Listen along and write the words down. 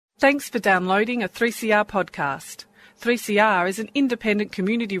Thanks for downloading a 3CR podcast. 3CR is an independent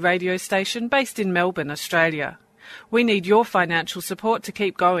community radio station based in Melbourne, Australia. We need your financial support to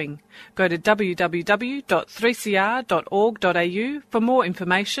keep going. Go to www.3cr.org.au for more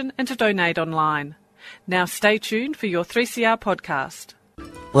information and to donate online. Now stay tuned for your 3CR podcast.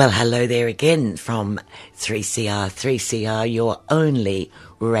 Well, hello there again from 3CR. 3CR, your only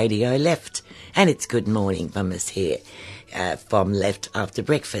radio left. And it's good morning from us here from Left After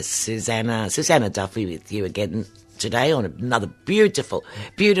Breakfast. Susanna Duffy with you again today on another beautiful,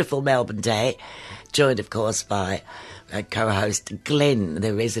 beautiful Melbourne day. Joined, of course, by co-host Glenn,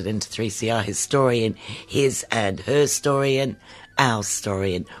 the resident 3CR historian, his and her story and our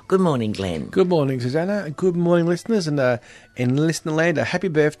story. And good morning, Glenn. Good morning, Susanna. Good morning, listeners. And in listener land, a happy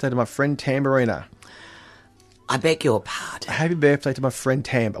birthday to my friend Tamburina. I beg your pardon. A happy birthday to my friend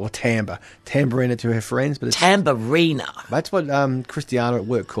Tamburina to her friends. But it's, Tamburina. That's what Christiana at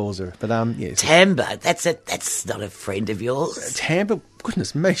work calls her. But yes. Tamba. That's not a friend of yours. Tamba,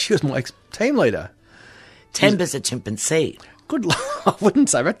 goodness me, she was my ex-team leader. Tamba's a chimpanzee. Good luck. I wouldn't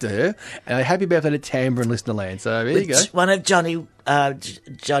say that to her. And a happy birthday to Tamburina in listener land. So there you go. One of Johnny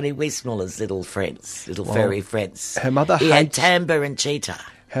Weissmuller's little friends, furry friends. Her mother He had Tamba and Cheetah.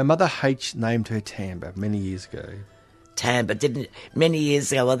 Her mother H named her Tamba many years ago. Tamba many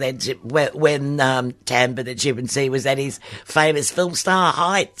years ago. When Tamba the chimpanzee was at his famous film star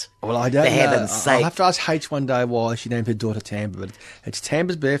height. Well, I don't for know. Heaven's sake. I'll have to ask H one day why she named her daughter Tamba. But it's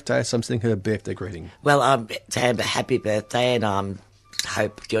Tamba's birthday, so I'm sending her a birthday greeting. Well, Tamba, happy birthday, and I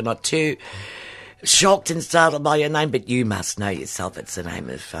hope you're not too shocked and startled by your name, but you must know yourself. It's the name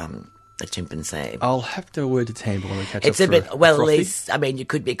of a chimpanzee. I'll have to word to Tamba when we catch it's up. It's a bit, well, frothy. at least, I mean, you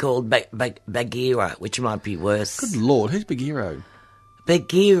could be called Bagheera, which might be worse. Good Lord, who's Bagheera?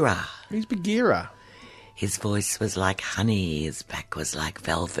 Bagheera. Who's Bagheera? His voice was like honey, his back was like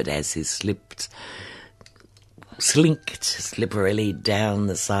velvet as he slinked slipperily down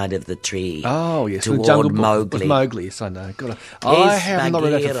the side of the tree. Oh, yes. Toward Jungle Book Mowgli. with Mowgli, yes, I know. I have not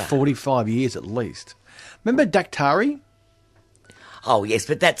read that for 45 years at least. Remember Daktari? Oh, yes,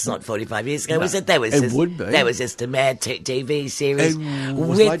 but that's not 45 years ago, No, was it? That was it would be. That was just a mad TV series. It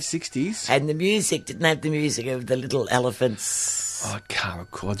was late 60s. And the music didn't have the music of the little elephants. Oh, I can't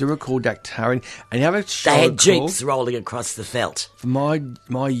recall. I do recall Daktari. And you have a show They had called, jeeps rolling across the veldt. for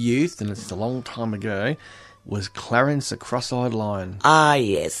my youth, and it's a long time ago, was Clarence the Cross-Eyed Lion. Ah,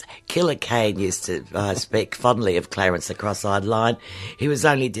 yes. Killer Kane used to speak fondly of Clarence the Cross-Eyed Lion. He was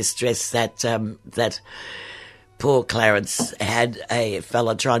only distressed that poor Clarence had a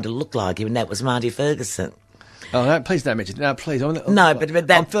fella trying to look like him, and that was Marty Ferguson. Oh, no, please don't mention it. No, please. No, but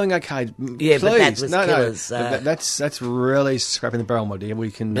that... I'm feeling okay. Yeah, please. but that was no, Killer's... No, that's really scraping the barrel, my dear. We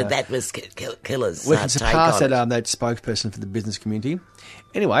can... But that was Killer's we can take surpass on that spokesperson for the business community.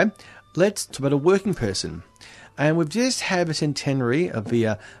 Anyway, let's talk about a working person. And we've just had a centenary of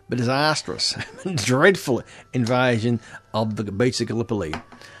the disastrous, dreadful invasion of the beach of Gallipoli.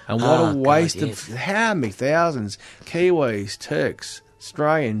 And what a waste of how many thousands, Kiwis, Turks,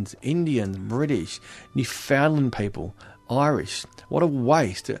 Australians, Indians, British, Newfoundland people, Irish. What a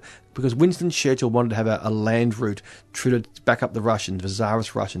waste. Because Winston Churchill wanted to have a land route to back up the Russians, the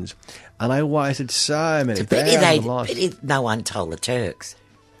Tsarist Russians. And they wasted so many thousands of lives. No one told the Turks.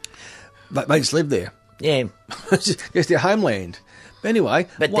 But they just lived there. Yeah. It's their homeland. But anyway...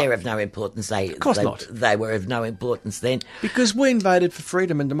 But they're of no importance. Of course not. They were of no importance then. Because we invaded for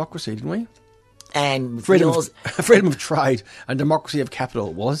freedom and democracy, didn't we? And freedom of trade and democracy of capital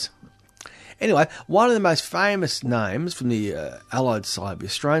it was. Anyway, one of the most famous names from the Allied side, the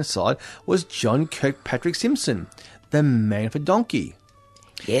Australian side, was John Kirkpatrick Simpson, the man for donkey.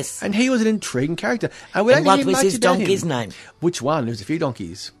 Yes. And he was an intriguing character. And what was his donkey's name? Which one? There was a few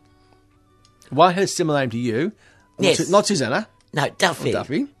donkeys. One had a similar name to you. Yes. Not Susanna. No, Duffy.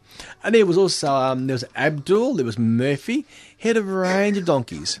 Duffy. And there was also, there was Abdul, there was Murphy. He had a range of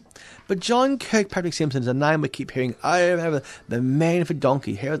donkeys. But John Kirkpatrick Simpson is a name we keep hearing over and over. The man for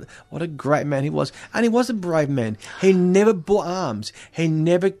donkey. What a great man he was. And he was a brave man. He never bore arms. He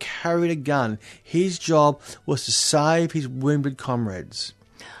never carried a gun. His job was to save his wounded comrades.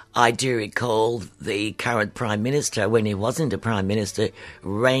 I do recall the current Prime Minister, when he wasn't a Prime Minister,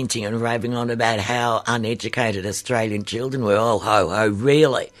 ranting and raving on about how uneducated Australian children were. Oh, ho, ho,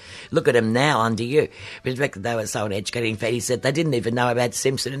 really? Look at them now under you. But in fact, they were so uneducated. In fact, he said they didn't even know about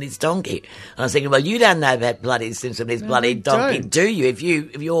Simpson and his donkey. And I was thinking, well, you don't know about bloody Simpson and his bloody donkey, do you? If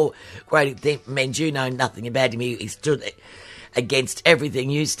you're great at things, means you know nothing about him. He stood against everything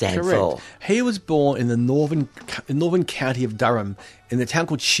you stand Correct. for. He was born in the northern county of Durham, in the town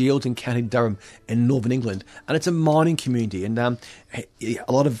called Shields in County Durham in northern England, and it's a mining community. And a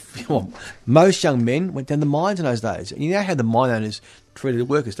lot of most young men went down the mines in those days. And you know how the mine owners treated the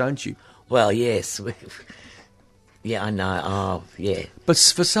workers, don't you? Well, yes. Yeah, I know. Oh, yeah. But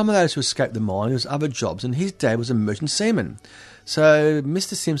for some of those who escaped the mine, there was other jobs, and his dad was a merchant seaman. So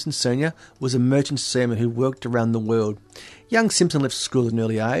Mr. Simpson Sr. was a merchant seaman who worked around the world. Young Simpson left school at an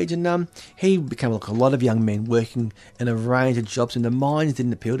early age, and he became like a lot of young men, working in a range of jobs, and the mines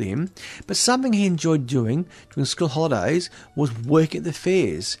didn't appeal to him. But something he enjoyed doing during school holidays was working at the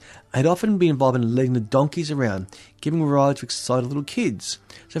fairs. He'd often be involved in leading the donkeys around, giving rides to excited little kids.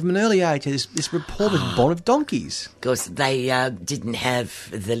 So from an early age, he had this rapport with bond with donkeys. Because they didn't have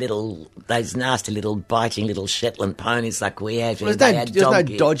those nasty little biting little Shetland ponies like we have. Well, there's no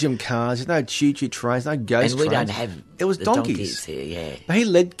Dodgem cars, there's no choo-choo trains, no ghost and we trains. don't have it was the donkeys here, yeah. But he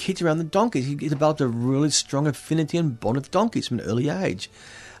led kids around the donkeys. He developed a really strong affinity and bond with donkeys from an early age.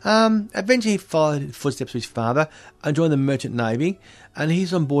 Eventually he followed the footsteps of his father and joined the Merchant Navy, and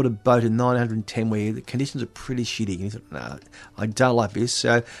he's on board a boat in 1910 where the conditions are pretty shitty. And he thought, no, I don't like this.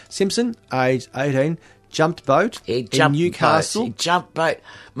 So Simpson, aged 18, jumped boat in Newcastle. He jumped boat.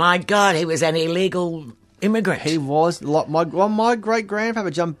 My God, he was an illegal immigrant. He was. My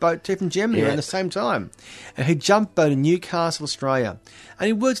great-grandfather jumped boat too from Germany around the same time. And he jumped boat in Newcastle, Australia. And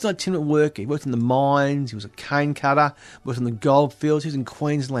he worked as an itinerant worker. He worked in the mines, he was a cane cutter, worked in the gold fields, he was in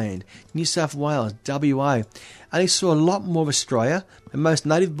Queensland, New South Wales, WA. And he saw a lot more of Australia than most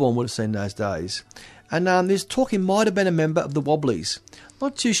native-born would have seen those days. And there's talk he might have been a member of the Wobblies.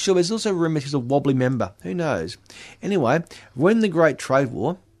 Not too sure, there's also rumours he's a Wobbly member. Who knows? Anyway, when the Great Trade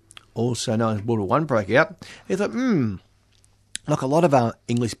War, also known as World War I, broke out, he thought, like a lot of our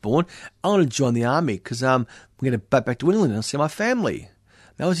English-born, I want to join the army because I'm going to back to England and see my family.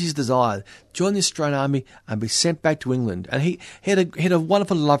 That was his desire, join the Australian Army and be sent back to England. And he had a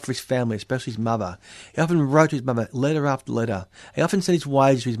wonderful love for his family, especially his mother. He often wrote to his mother letter after letter. He often sent his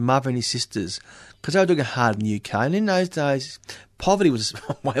wages to his mother and his sisters because they were doing it hard in the UK. And in those days, poverty was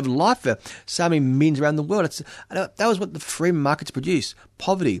a way of life for so many millions around the world. That was what the free markets produced,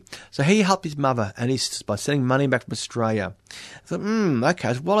 poverty. So he helped his mother and his sisters by sending money back from Australia. I thought,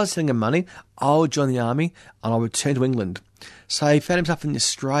 okay, so while I was sending him money, I'll join the army and I'll return to England. So he found himself in the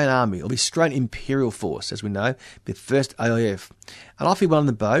Australian Army, or the Australian Imperial Force, as we know, the 1st AIF. And off he went on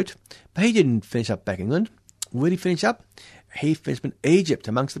the boat, but he didn't finish up back in England. Where did he finish up? He finished in Egypt,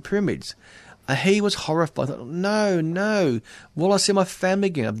 amongst the pyramids. And he was horrified. I thought, no, will I see my family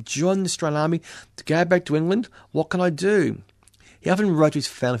again? I've joined the Australian Army to go back to England. What can I do? He often wrote to his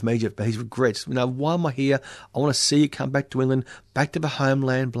family from Egypt, but his regrets. Why am I here? I want to see you come back to England, back to the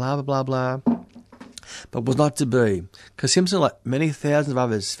homeland, blah, blah, blah, blah. But was not to be, because Simpson, like many thousands of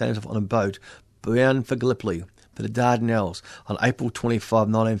others, found himself on a boat bound for Gallipoli, for the Dardanelles, on April 25,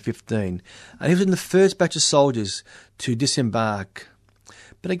 1915. And he was in the first batch of soldiers to disembark.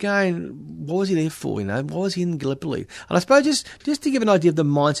 But again, what was he there for, Why was he in Gallipoli? And I suppose just to give an idea of the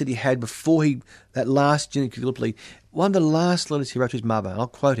mindset he had before that last journey to Gallipoli, one of the last letters he wrote to his mother, and I'll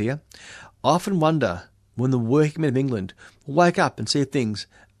quote here, I often wonder when the working men of England will wake up and see things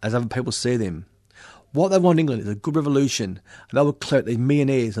as other people see them. What they want in England is a good revolution, and they will clear these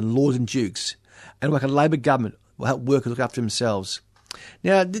millionaires and lords and dukes, and like a Labor government will help workers look after themselves.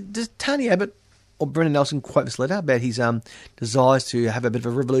 Now, does Tony Abbott or Brendan Nelson quote this letter about his desires to have a bit of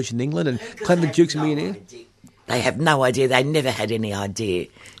a revolution in England and claim the dukes and millionaires? They have no idea. They never had any idea.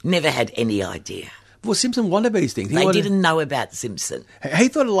 Never had any idea. Well, Simpson wanted these things. They didn't know about Simpson. He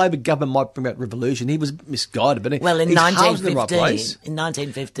thought a Labor government might bring about revolution. He was misguided, but in 1915, in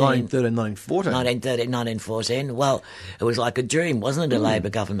 1915, 1913, 1914. 1913, 1914, well, it was like a dream, wasn't it, a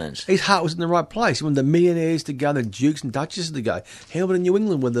Labor government? His heart was in the right place. He wanted the millionaires to go, the dukes and duchesses to go. He wanted in New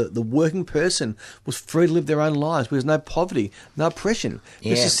England where the working person was free to live their own lives, where there's no poverty, no oppression.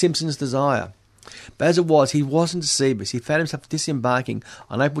 Yeah. This is Simpson's desire. But as it was, he wasn't deceived. He found himself disembarking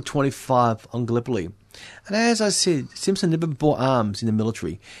on April 25 on Gallipoli. And as I said, Simpson never bore arms in the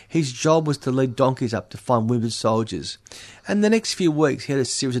military. His job was to lead donkeys up to find wounded soldiers. And the next few weeks, he had a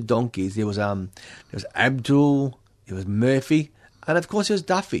series of donkeys. There was Abdul, there was Murphy, and of course there was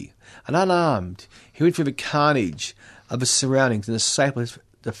Duffy. And unarmed, he went through the carnage of his surroundings in a selfless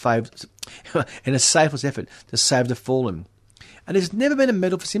effort to save the fallen. And there's never been a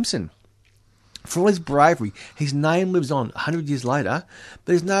medal for Simpson. For all his bravery, his name lives on 100 years later, but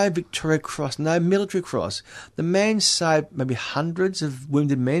there's no Victoria Cross, no military cross. The man saved maybe hundreds of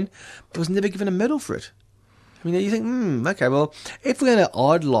wounded men, but was never given a medal for it. I mean, you think, okay, well, if we're going to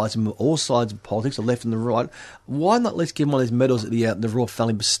idolise them on all sides of politics, the left and the right, why not let's give him one of these medals that the royal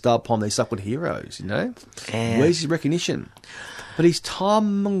family bestow upon these so-called heroes, you know? Yeah. Where's his recognition? But his time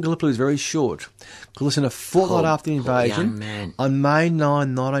among Gallipoli is very short. Because listen, a fortnight after the invasion, on May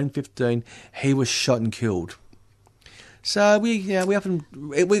 9, 1915, he was shot and killed. So we often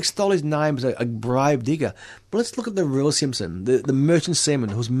extol his name as a brave digger, but let's look at the real Simpson, the merchant seaman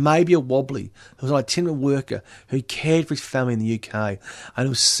who was maybe a wobbly, who was an itinerant worker, who cared for his family in the UK, and who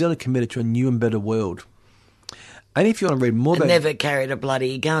was certainly committed to a new and better world. And if you want to read more about... never carried a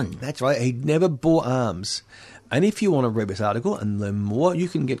bloody gun. That's right, he never bore arms. And if you want to read this article and learn more, you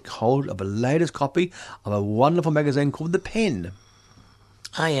can get hold of a latest copy of a wonderful magazine called The Pen.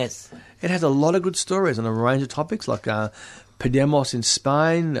 Oh, yes. It has a lot of good stories on a range of topics like Podemos in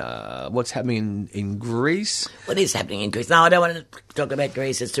Spain, what's happening in Greece. What is happening in Greece? No, I don't want to talk about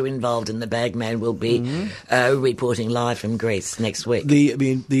Greece. It's too involved, and the Bagman will be reporting live from Greece next week.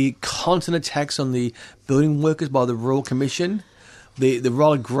 The constant attacks on the building workers by the Royal Commission, the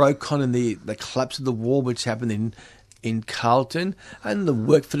role of Grocon and the collapse of the wall which happened in Carlton, and the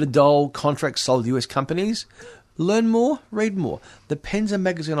work for the dole contracts sold to US companies. Learn more, read more. The Pen's a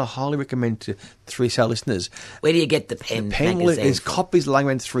magazine I highly recommend to 3CR listeners. Where do you get the Pen magazine? There's copies lying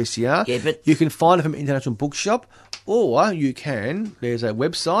around 3CR. Yeah, but you can find it from International Bookshop, or you can, there's a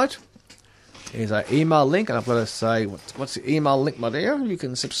website, there's an email link, and I've got to say, what's the email link, my dear? You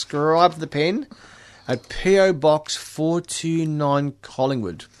can subscribe to the Pen at P.O. Box 429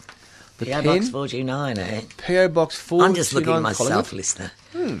 Collingwood. P.O. Box 429, eh? P.O. Box 429 I'm just looking myself, Collingwood. listener.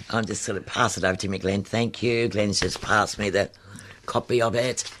 I'm just sort of pass it over to me, Glenn. Thank you. Glenn's just passed me the copy of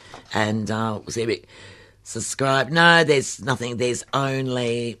it. And subscribe. No, there's nothing. There's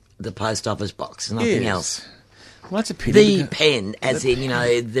only the post office box. Nothing else. Well, that's a pity. The Pen, as in,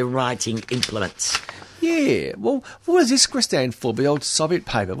 the writing implement. Yeah. Well, what does ISKRA stand for? The old Soviet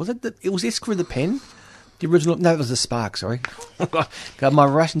paper. Was it? It was ISKRA the Pen? The original? No, it was the Spark, sorry. God, my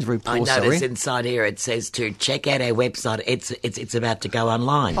ration's very poor, I notice inside here it says to check out our website. It's about to go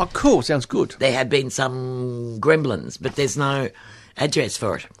online. Oh, cool. Sounds good. There have been some gremlins, but there's no address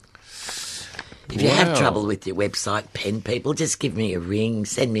for it. If you have trouble with your website, Pen people, just give me a ring,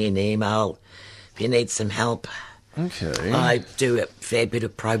 send me an email if you need some help. Okay. I do a fair bit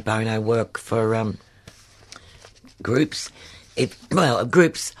of pro bono work for groups.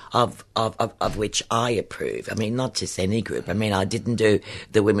 Groups of which I approve. I mean, not just any group. I mean, I didn't do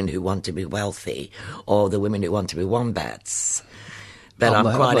the women who want to be wealthy or the women who want to be wombats. But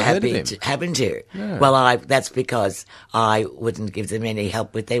I'm quite happy to happen to. Yeah. Well, that's because I wouldn't give them any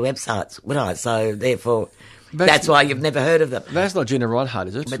help with their websites, would I? So, therefore, that's why you've never heard of them. That's not Gina Rinehart,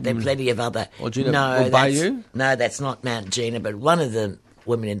 is it? But there are plenty of other... Or Gina Bayou? No, that's not Mount Gina, but one of the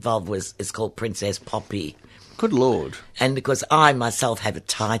women involved is called Princess Poppy. Good Lord. And because I myself have a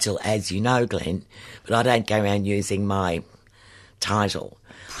title, as you know, Glenn, but I don't go around using my title.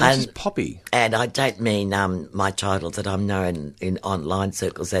 Princess Poppy. And I don't mean my title that I'm known in online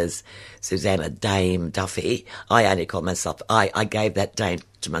circles as Susanna Dame Duffy. I only call myself, I gave that Dame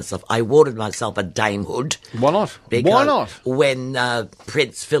to myself. I awarded myself a damehood. Why not? Why not? When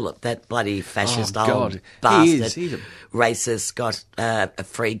Prince Philip, that bloody fascist old bastard, racist, got a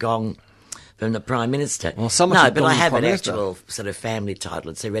free gong from the Prime Minister. Well, but I have an actual sort of family title.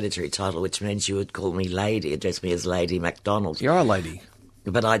 It's a hereditary title, which means you would call me Lady, address me as Lady MacDonald. You're a lady.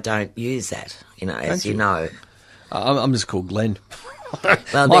 But I don't use that, as you know. I'm just called Glenn.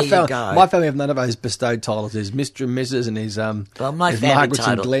 Well, there you go. My family have none of those bestowed titles. There's Mr. and Mrs. and there's my family Margarets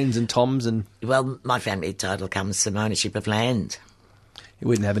title, and Glens and Toms and... Well, my family title comes from ownership of land. You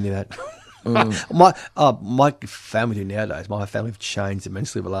wouldn't have any of that. My family do nowadays. My family have changed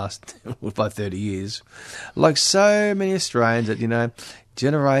immensely over the last about 30 years. Like so many Australians that,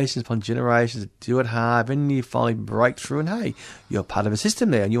 generations upon generations do it hard, and you finally break through and, hey, you're part of a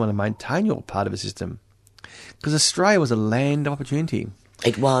system there and you want to maintain your part of a system. Because Australia was a land of opportunity.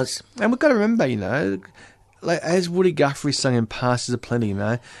 It was. And we've got to remember, like as Woody Guthrie sang in Pastures of Plenty,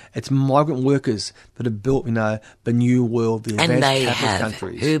 it's migrant workers that have built, the new world, the advanced capitalist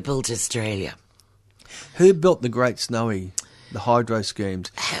countries. Who built Australia? Who built the Great Snowy, the hydro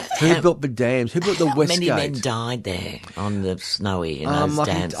schemes? Who built the dams? Who built the West Gate? How many men died there on the Snowy in those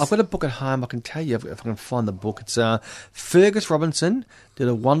dams? I've got a book at home. I can tell you if I can find the book. It's Fergus Robinson did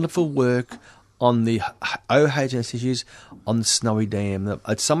a wonderful work on the OHS issues on the Snowy Dam.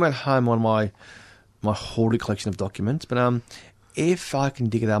 It's somewhere at home on my hoarded collection of documents, but if I can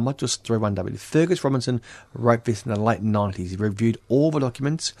dig it out, I might just throw one W. Fergus Robinson wrote this in the late 90s. He reviewed all the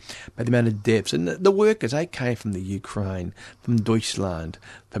documents by the amount of deaths. And the workers, they came from the Ukraine, from Deutschland,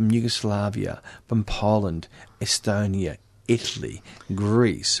 from Yugoslavia, from Poland, Estonia, Italy,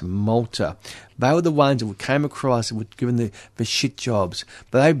 Greece, Malta. They were the ones who came across and were given the shit jobs.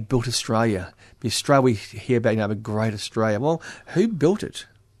 But they built Australia. The Australia we hear about, the great Australia. Well, who built it?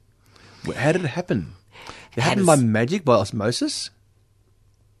 How did it happen? It happened by magic, by osmosis?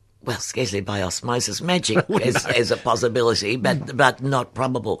 Well, scarcely by osmosis. Magic is a possibility, but not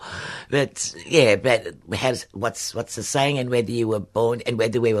probable. But yeah, but what's the saying? And whether you were born, and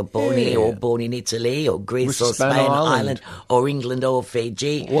whether we were born here or born in Italy or Greece or Spain, Ireland or England or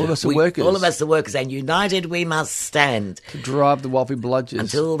Fiji, all of us are workers. All of us are workers, and united we must stand to drive the wealthy bludgers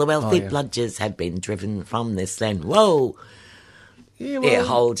until the wealthy bludgers have been driven from this land. Whoa. Yeah,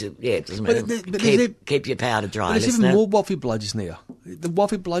 hold it. Yeah, it doesn't matter. Keep your powder dry. But there's even more wealthy bludgers now. The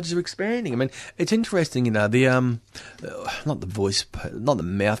wealthy bludgers are expanding. I mean, it's interesting, the not the voice, not the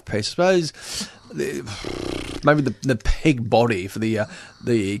mouthpiece. I suppose maybe the peg body for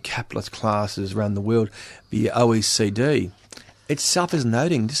the capitalist classes around the world, the OECD. Itself is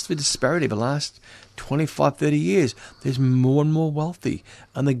noting just the disparity of the last 25, 30 years. There's more and more wealthy,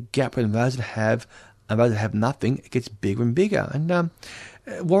 and the gap between those that have and those that have nothing, it gets bigger and bigger. And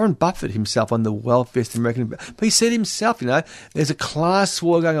Warren Buffett himself, on the wealthiest American, but he said himself, there's a class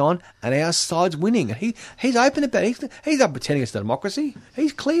war going on, and our side's winning. And he's open about it. He's not pretending it's a democracy.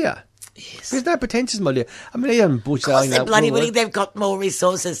 He's clear. Yes. There's no pretenses, my dear. I mean, he hasn't Bush saying that. Bloody winning. They've got more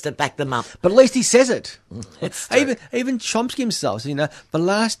resources to back them up. But at least he says it. Even Chomsky himself says, the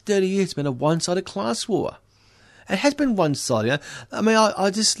last 30 years has been a one-sided class war. It has been one-sided. I mean, I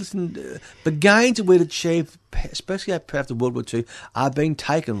just listened. The gains that we've achieved, especially after World War II, are being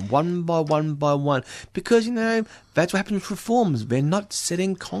taken one by one by one. Because, that's what happens with reforms. They're not set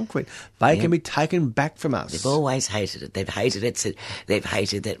in concrete. They can be taken back from us. They've always hated it. They've hated it. They've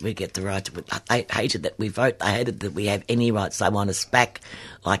hated that we get the right to... They hated that we vote. They hated that we have any rights. They want us back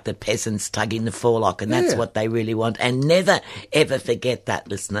like the peasants tugging the forelock, and that's what they really want. And never, ever forget that,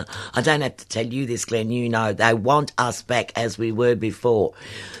 listener. I don't have to tell you this, Glenn. They want us back as we were before.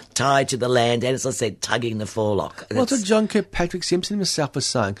 Tied to the land, and as I said, tugging the forelock. Well, that's what John Kirkpatrick Simpson himself was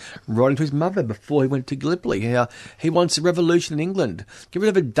saying, writing to his mother before he went to Gallipoli. How he wants a revolution in England. Get rid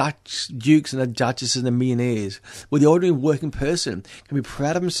of the Dutch dukes and the duchesses and the millionaires, where the ordinary working person can be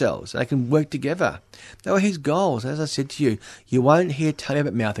proud of themselves. They can work together. They were his goals. As I said to you, you won't hear Tony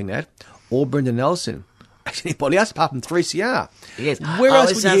Abbott mouthing that, or Brendan Nelson. Actually, anybody else apart from 3CR. Yes. Where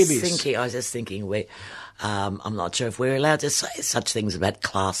else would you hear this? I was just thinking, I'm not sure if we're allowed to say such things about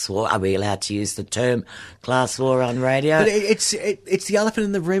class war. Are we allowed to use the term class war on radio? But it's the elephant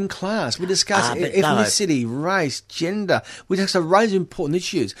in the room, class. We discuss ethnicity, race, gender. We discuss a range of important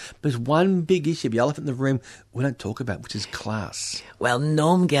issues. But there's one big issue, the elephant in the room, we don't talk about, which is class. Well,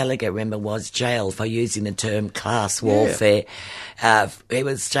 Norm Gallagher, remember, was jailed for using the term class warfare. He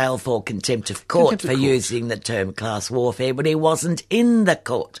was jailed for contempt of court using the term class warfare, but he wasn't in the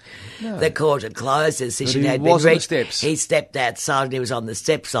court. No. The court had closed. The decision had been reached. He stepped outside and he was on the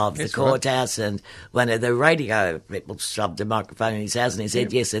steps of the courthouse, and one of the radio people shoved a microphone in his house and he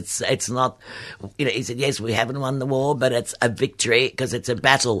said, yes, it's not, he said, yes, we haven't won the war, but it's a victory because it's a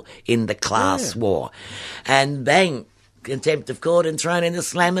battle in the class war. And bang, contempt of court and thrown in the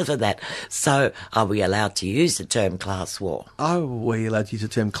slammer for that. So are we allowed to use the term class war? Are we allowed to use the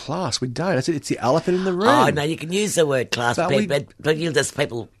term class? We don't. It's the elephant in the room. Oh, no, you can use the word class, but you'll just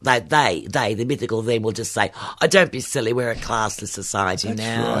people, they, the mythical them will just say, oh, don't be silly, we're a classless society That's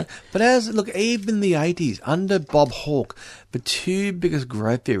now. Right. But even in the 80s, under Bob Hawke, the two biggest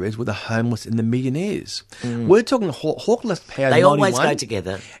growth areas were the homeless and the millionaires. We're talking Hawke left power in 91. They always go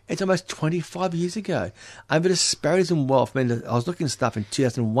together. It's almost 25 years ago. And the disparities in wealth, I mean, I was looking at stuff in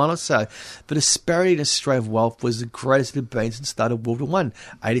 2001 or so, the disparity in Australia of wealth was the greatest it had been since the start of World War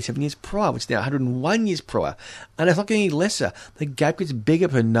I, 87 years prior, which is now 101 years prior. And it's not getting any lesser. The gap gets bigger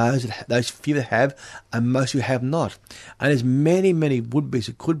between those few that have and most who have not. And there's many, many would-bes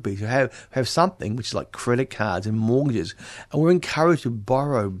who could-bes who have something, which is like credit cards and mortgages. And we're encouraged to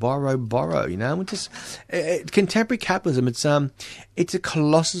borrow, which is contemporary capitalism. It's a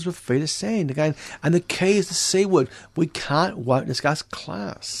colossus with feet of sand again. And the key is the C word. We won't discuss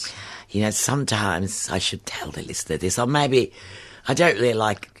class. Sometimes I should tell the listener this, or maybe I don't really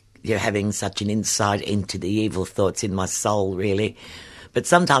like having such an insight into the evil thoughts in my soul, really. But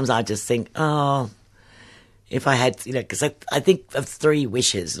sometimes I just think, If I had, because I think of 3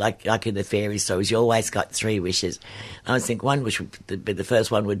 wishes, like in the fairy stories, you always got 3 wishes. I think one wish would be, the first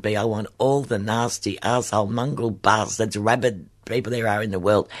one would be, I want all the nasty arsehole mongrel bastards, rabid people there are in the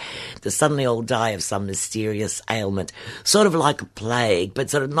world to suddenly all die of some mysterious ailment, sort of like a plague, but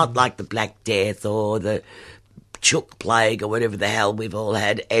sort of not like the Black Death or the chook plague or whatever the hell we've all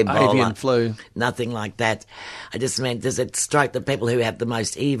had, Ebola. Avian flu. Nothing like that. I just meant, does it strike the people who have the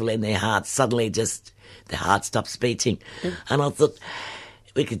most evil in their hearts suddenly just... their heart stops beating. And I thought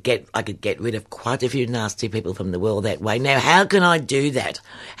I could get rid of quite a few nasty people from the world that way. Now, how can I do that?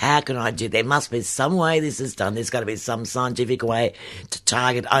 There must be some way this is done. There's got to be some scientific way to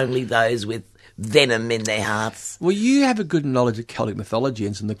target only those with venom in their hearts. Well, you have a good knowledge of Celtic mythology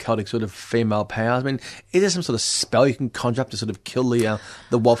and some of the Celtic sort of female powers. I mean, is there some sort of spell you can conjure up to sort of kill the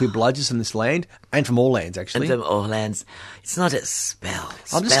Wolfie Bludgers in this land? And from all lands, actually. And from all lands. It's not a spell.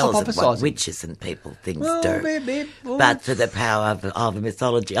 I'm just Spells are hypothesising. what witches and people things Well, do. But for the power of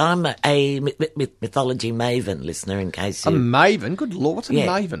mythology. I'm a mythology maven, listener, in case A you... maven? Good Lord, what's a Yeah,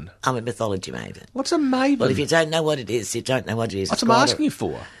 maven? I'm a mythology maven. What's a maven? Well, if you don't know what it is, you don't know what it is. That's what I'm asking you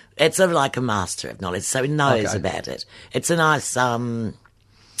for. It's sort of like a master of knowledge, so he knows Okay. about it. It's a nice, You're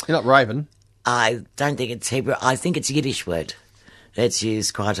not Raven. I don't think it's Hebrew, I think it's a Yiddish word. It's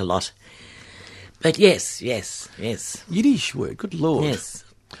used quite a lot. But yes. Yiddish word, good Lord. Yes.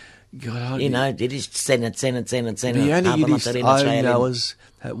 God, Yiddish, Senate. the only Yiddish I know is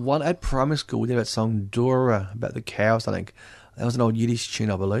that one at primary school we did that song Dora about the cows, I think. That was an old Yiddish tune,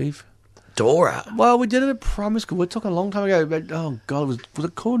 I believe. Dora. Well, we did it at primary school. We're talking a long time ago. But, oh, God, was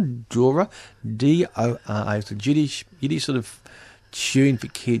it called Dora? D-O-R-A. It's a Yiddish sort of tune for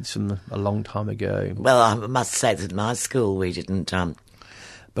kids from a long time ago. Well, I must say that at my school we didn't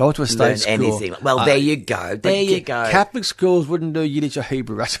But I went to a state learn school. anything. Well, there you go. There you go. Catholic schools wouldn't do Yiddish or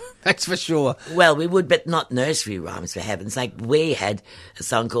Hebrew, that's for sure. Well, we would, but not nursery rhymes, for heaven's sake. We had a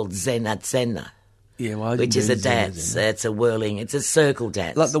song called Zena Zena, Yeah, well, I which didn't is a do Zena, dance. Zena. It's a circle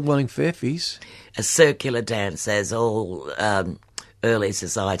dance. Like the Whirling Fairfies. A circular dance, as all early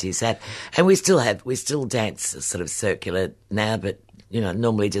societies have. And we still dance sort of circular now, but,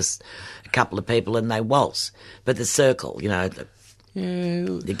 normally just a couple of people and they waltz. But the circle, Yeah.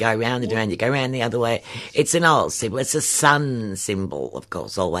 you go round and around, you go round the other way. It's an old symbol. It's a sun symbol, of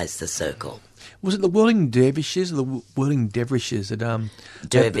course, always the circle. Was it the Whirling Dervishes or the Whirling Dervishes that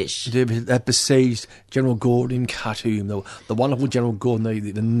Dervish. that besieged General Gordon in Khartoum, the wonderful General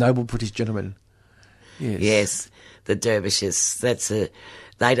Gordon, the noble British gentleman? Yes, the dervishes.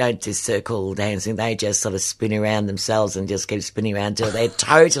 They don't do circle dancing. They just sort of spin around themselves and just keep spinning around till they're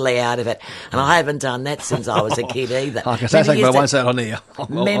totally out of it. And I haven't done that since I was a kid either. I can say something, but I won't say it on here.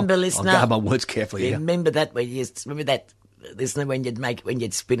 Remember, listener? I'll have my words carefully. Yeah. Remember that listener, when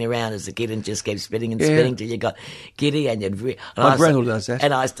you'd spin around as a kid and just keep spinning and spinning till you got giddy and My granddaughter does that.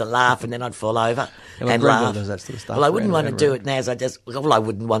 And I used to laugh and then I'd fall over my and granddaughter laugh. does that sort of stuff. Well, I wouldn't want to Round, do round. it now, I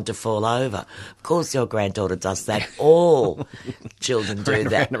wouldn't want to fall over. Of course your granddaughter does that. All children do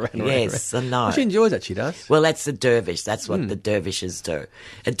that. Round, Yes, I know. Well, she enjoys that, she does. Well, that's the dervish. That's what the dervishes do.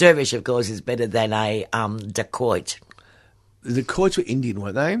 A dervish, of course, is better than a dacoit. The Coits were Indian,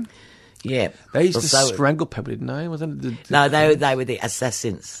 weren't they? Yeah. They used Well, to so- strangle people, didn't they? Wasn't it? No, they were the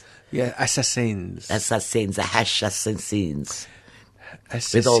assassins. Yeah, assassins. Assassins, the assassins.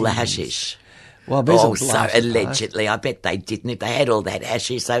 With all the hashish. Well, there's Oh, a so blast of allegedly. I bet they didn't. If they had all that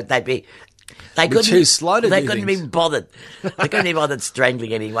hashish, so they'd be... They Be too slow to They do couldn't things. be bothered. They couldn't be bothered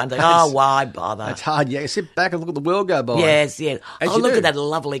strangling anyone. They, oh, why bother? It's hard. Yeah, sit back and look at the world go by. Yes. As Oh, you look do. at that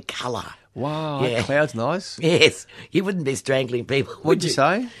lovely colour. Wow, Yeah. that cloud's nice. Yes. You wouldn't be strangling people, would What'd you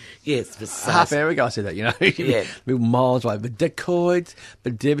say? Yes. Precisely. Half hour ago I said that, Yeah. We're miles away. But dacoits,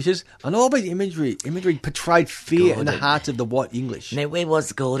 but dervishes, and all the imagery portrayed fear in the Gordon. hearts of the white English. Now, where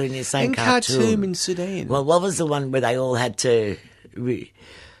was Gordon? You're saying In Khartoum in Sudan. Well, what was the one where they all had to...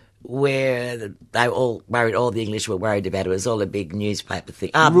 Where they all worried, all the English were worried about it. It was all a big newspaper thing.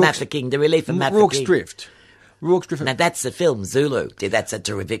 Mafeking, the relief of Mafeking. Rorke's Drift. Rorke's Drift. Now, that's the film, Zulu. That's a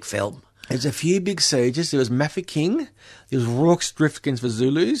terrific film. There's a few big sieges. There was Mafeking, there was Rorke's Drift against the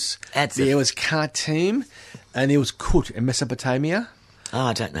Zulus, there was Khartoum, and there was Kut in Mesopotamia. Oh,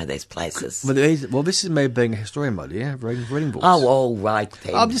 I don't know these places. Well, this is me being a historian, my dear, reading books. Oh, all right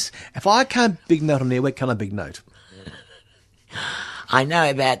then. If I can't big note on there, where can I big note? I know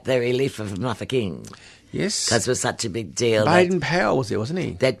about the relief of Mafeking Yes. because it was such a big deal Baden Powell was there, wasn't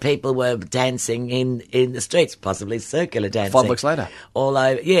he? that people were dancing in the streets, possibly circular dancing. 5 weeks later. All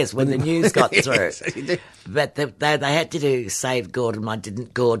over, yes, when the news got through. Yes, he did. But they had to do save Gordon. I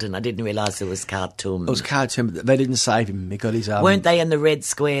didn't realise it was Khartoum. It was Khartoum, but they didn't save him because he's... Weren't they in the red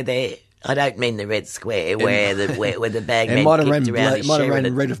square there? I don't mean the red square where the bag It men might have kicked ran around blood, his might have ran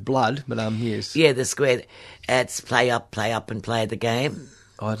Sheridan. red of blood, but yes. Yeah, the square. It's play up, and play the game.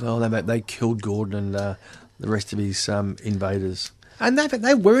 I don't know, they killed Gordon and the rest of his invaders. And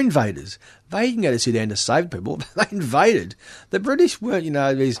they were invaders. They didn't go to sit down to save people. They invaded. The British weren't,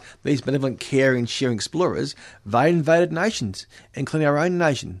 these benevolent, caring, sharing explorers. They invaded nations, including our own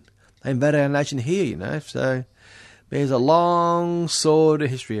nation. They invaded our nation here, So there's a long sort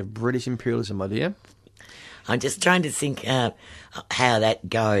of history of British imperialism, my dear. I'm just trying to think how that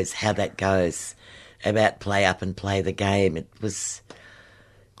goes about play up and play the game. It was...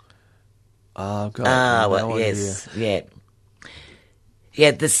 Oh, God. well, yes, yeah.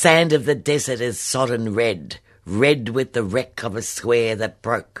 Yeah, the sand of the desert is sodden red, red with the wreck of a square that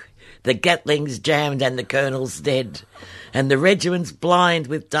broke. The Gatling's jammed and the colonel's dead, and the regiment's blind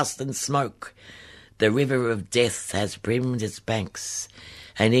with dust and smoke. The river of death has brimmed its banks,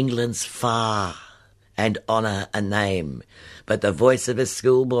 and England's far, and honour a name. But the voice of a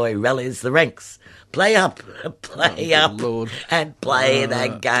schoolboy rallies the ranks. Play up, Lord. and play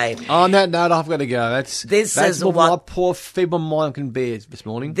that game. On that note, I've got to go. That's is more what- than my poor feeble mind can bear this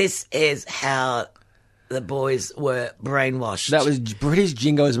morning. This is how the boys were brainwashed. That was British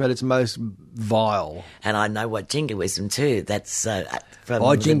jingoism at its most vile. And I know what jingoism too. That's from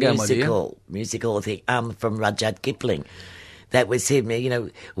Oh, the Jingo, my dear. musical thing, from Rudyard Kipling. That was him.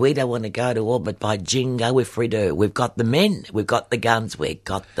 We don't want to go to war, but by jingo if we do. We've got the men, we've got the guns, we've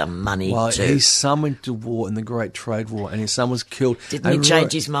got the money Well, too. his son went to war in the Great Trade War, and his son was killed. Didn't he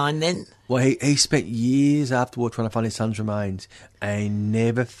change his mind then? Well, he spent years after war trying to find his son's remains, and he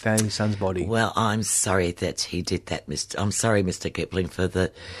never found his son's body. Well, I'm sorry that he did that, I'm sorry, Mr. Kipling, for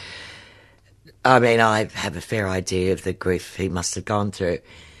the... I mean, I have a fair idea of the grief he must have gone through.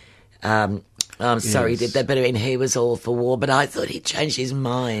 I'm sorry he did that, but I mean, he was all for war, but I thought he changed his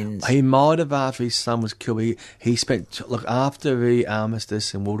mind. He might have after his son was killed. He spent, after the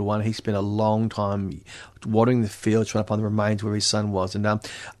armistice in World War One, he spent a long time watering the fields trying to find the remains where his son was. And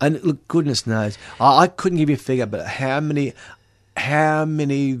look, goodness knows, I couldn't give you a figure, but how many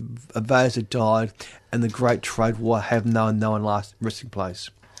of those that died in the Great Trade War have no known last resting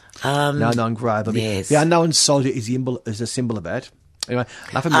place? No known grave. I mean, yes. The unknown soldier is a symbol of that. Anyway,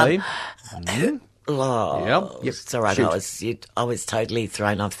 enough of me. Oh, Yep. it's all right. I was totally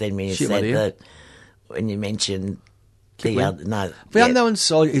thrown off then when you Shoot, my said dear. that, when you mentioned the The yeah, unknown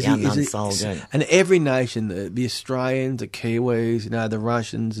soldier the unknown soldier. and every nation, the Australians, the Kiwis, the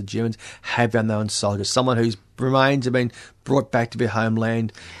Russians, the Germans, have unknown soldiers. Someone whose remains have been brought back to their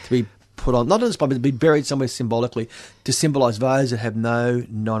homeland to be put on, not on display, but to be buried somewhere symbolically to symbolise those that have no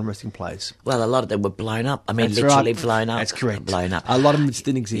non-resting place. Well, a lot of them were blown up. I mean, That's literally right. blown up. That's correct. Blown up. A lot of them just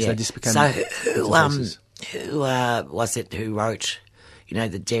didn't exist. Yeah. They just became. So pieces. who was it who wrote?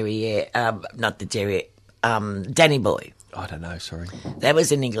 The Derriere, not the Derriere, Danny Boy. I don't know. Sorry. That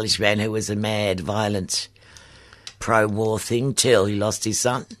was an Englishman who was a mad, violent, pro-war thing till he lost his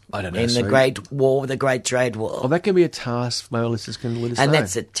son. I don't know, in the sorry. Great War, the Great Trade War. Well, that can be a task my listeners can let us And know.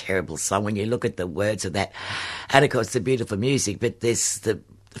 that's a terrible song when you look at the words of that. And of course, the beautiful music, but the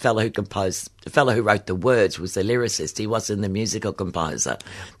fellow who wrote the words was the lyricist. He wasn't the musical composer.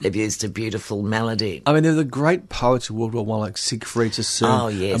 They've used a beautiful melody. I mean, there were the great poets of World War One, like Siegfried Sassoon Oh,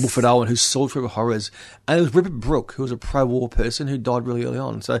 yes. and Wilfred Owen, who saw through horrors. And it was Rupert Brooke, who was a pro-war person who died really early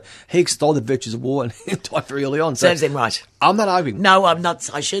on. So he extolled the virtues of war and he died very early on. So Serves him right. I'm not arguing. No, I'm not.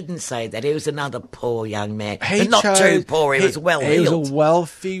 I shouldn't say that. He was another poor young man. He But not chose- too poor. He was well He heeled. was a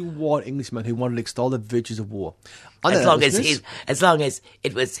wealthy white Englishman who wanted to extol the virtues of war. As long as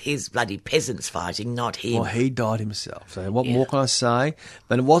it was his bloody peasants fighting, not him. Well, he died himself. So what more can I say?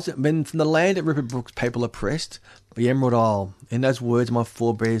 But it wasn't. When from the land that Rupert Brooke's people oppressed, the Emerald Isle. In those words, my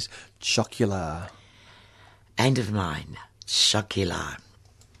forebears, Chocular. And of mine, Chocular.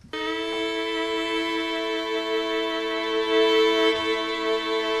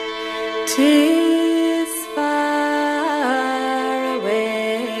 Tis far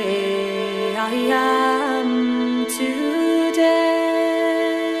away I am today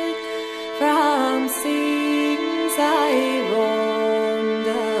from scenes I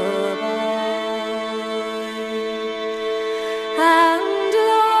wander by, and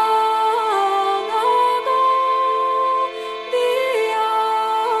long ago the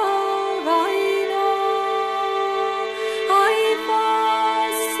hour I know I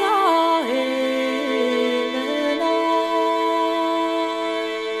first saw Helen,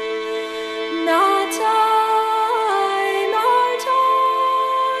 not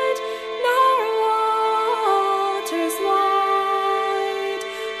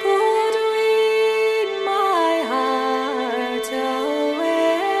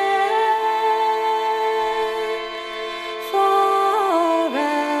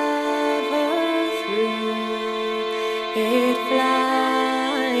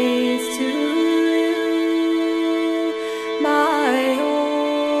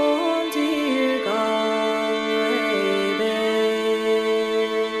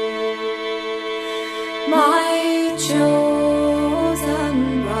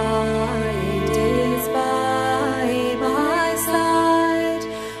chosen bride is by my side,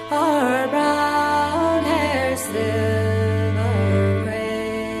 her brown hair silver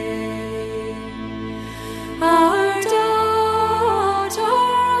gray. Our daughters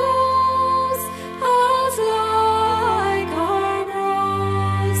as like our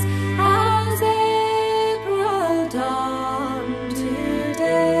rose, as April dawn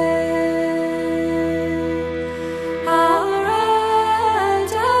today. Our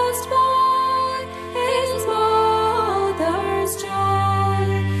eldest boy is mother's joy,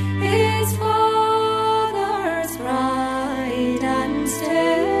 is father's pride and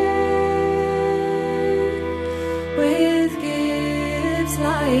stay. With gifts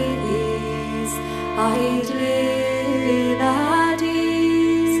like these, I'd live at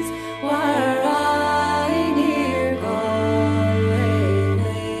ease, were I near Galway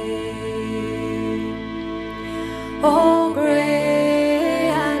lay. Oh, grey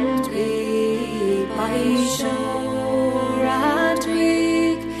and bleak by shore and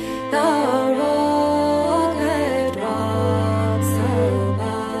weak, the rugged rocks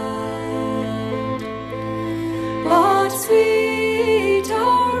abound. But sweet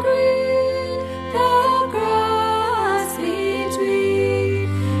or green, the grass between,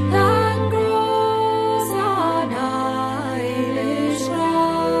 that grows on Irish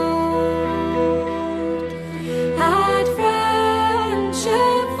road. At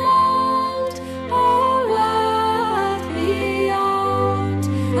friendship fold, all earth beyond,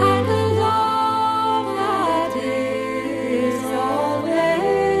 and the love that is always.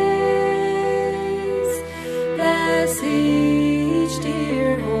 Bless each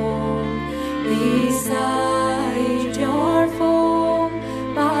dear home beside your foam,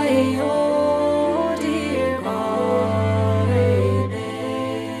 by your dear Galway bay.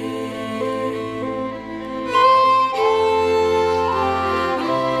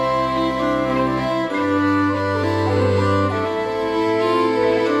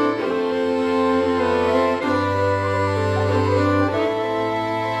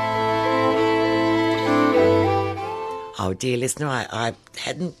 Oh, dear listener, I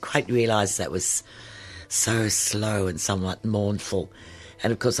hadn't quite realised that was so slow and somewhat mournful.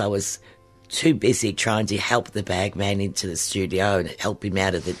 And of course, I was too busy trying to help the bagman into the studio and help him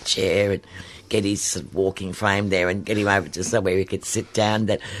out of the chair and get his sort of walking frame there and get him over to somewhere he could sit down,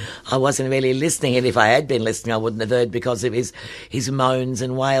 that I wasn't really listening. And if I had been listening, I wouldn't have heard because of his moans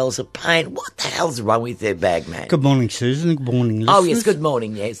and wails of pain. What the hell's wrong with you, bagman? Good morning, Susan. Good morning, listeners. Oh, yes, good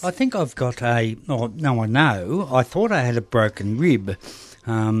morning, yes. I think I've got I thought I had a broken rib,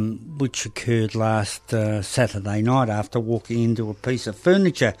 which occurred last Saturday night after walking into a piece of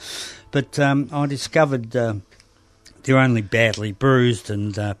furniture. But I discovered they're only badly bruised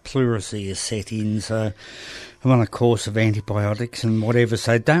and pleurisy is set in, so I'm on a course of antibiotics and whatever,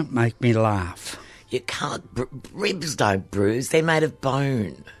 so don't make me laugh. You can't... ribs don't bruise, they're made of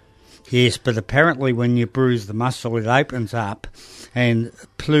bone. Yes, but apparently when you bruise the muscle, it opens up and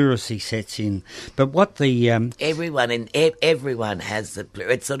pleurisy sets in. But what the... Everyone has the...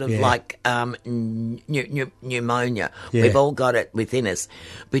 It's sort of like pneumonia. Yeah. We've all got it within us.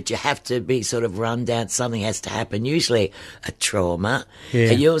 But you have to be sort of run down. Something has to happen. Usually a trauma. Yeah.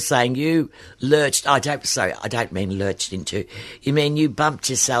 And you're saying you lurched... I don't mean lurched into... You mean you bumped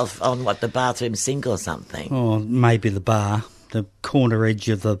yourself on, the bathroom sink or something? or maybe the bar, the corner edge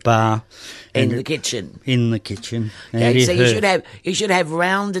of the bar. In the kitchen. In the kitchen. And Okay, it so hurt. you should have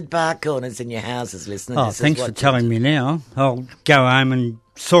rounded bar corners in your houses, listener. Oh, thanks for telling me now. I'll go home and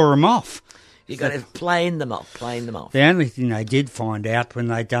saw them off. You've got to plane them off. The only thing they did find out when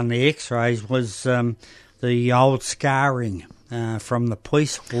they done the x-rays was the old scarring from the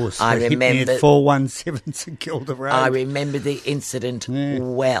police horse I that hit me remember- at 417 St Kilda Road. I remember the incident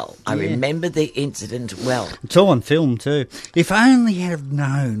well. I remember the incident well. It's all on film too. If only you'd have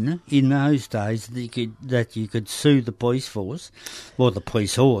known in those days that you could sue the police force or the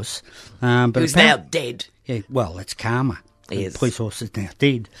police horse. But Who's now dead. Yeah, well, it's karma. Yes. The police horse is now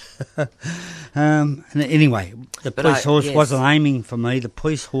dead. And anyway, the But police horse yes. wasn't aiming for me. The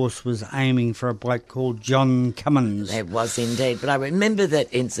police horse was aiming for a bloke called John Cummins. There was indeed. But I remember that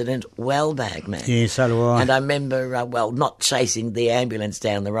incident well, Bagman. Yeah, so do I. And I remember, not chasing the ambulance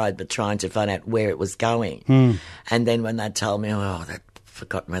down the road, but trying to find out where it was going. And then when they told me, I'd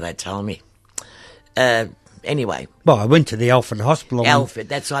forgotten where they told me. Anyway, Well, I went to the Alfred Hospital. Alfred,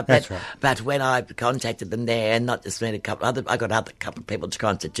 that's right. That's but, right. But when I contacted them there, and not just me, I got other couple of people to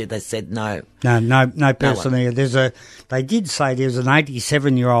contact you. They said no. No person here. They did say there's an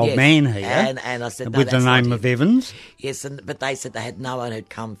 87-year-old Yes, Oh, man here, and I said no, with the that's not name him. of Evans. Yes, but they said they had no one who'd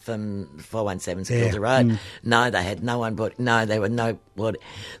come from 417 Skilda Road. No, they had no one, but no, there were no.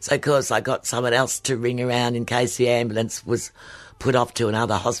 So, of course, I got someone else to ring around in case the ambulance was put off to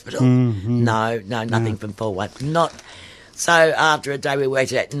another hospital. No, nothing from 417. Not. So, after a day we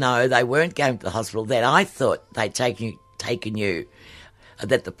worked out, no, they weren't going to the hospital then. I thought they'd taken you,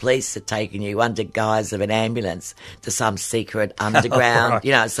 that the police had taken you under guise of an ambulance to some secret underground,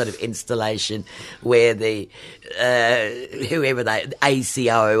 Right. Sort of installation where the whoever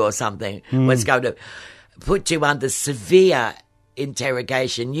ACO or something was going to put you under severe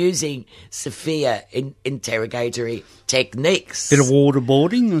interrogation using severe interrogatory techniques. Bit of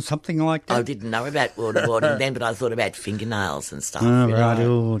waterboarding or something like that. I didn't know about waterboarding then, but I thought about fingernails and stuff. Oh, you right.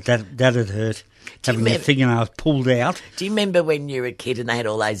 know. Oh, that'd hurt. Having your remember- fingernails pulled out. Do you remember when you were a kid and they had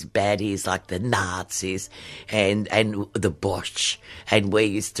all those baddies like the Nazis and the Bosch, and we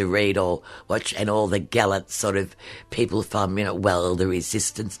used to read or watch and all the gallant sort of people from the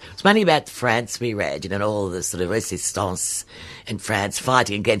resistance. It's mainly about France we read, and all the sort of resistance in France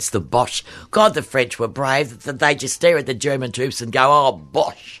fighting against the Bosch. God, the French were brave that they just stare at the German troops and go, "Oh,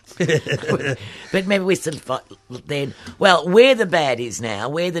 Bosch." But remember, we still fought then. Well, we're the baddies now.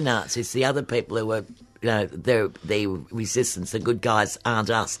 We're the Nazis. The other people who were, the resistance, the good guys, aren't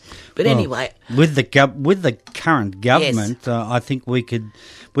us. But anyway, With the current government, I think we could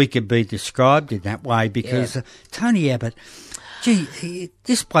be described in that way because Tony Abbott,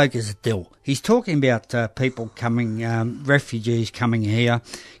 this bloke is a dill. He's talking about people coming, refugees coming here,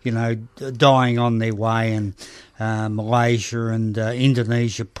 dying on their way, and Malaysia and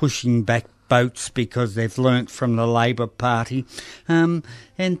Indonesia pushing back boats because they've learnt from the Labor Party. And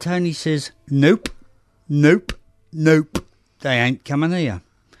Tony says, nope, they ain't coming here.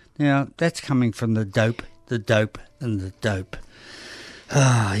 Now, that's coming from the dope, and the dope.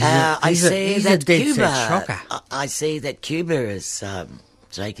 I see he's that a dead Cuba. set shocker. I see that Cuba is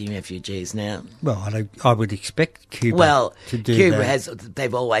taking refugees now. Well, I would expect Cuba Well, to do Cuba that.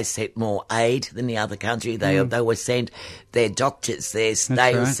 they've always sent more aid than the other country. They always send their doctors, they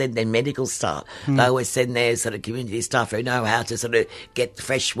right. always send their medical staff. They always send their sort of community staff who know how to sort of get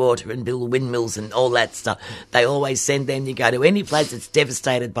fresh water and build windmills and all that stuff. They always send them. You go to any place that's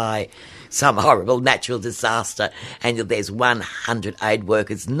devastated by some horrible natural disaster, and there's 100 aid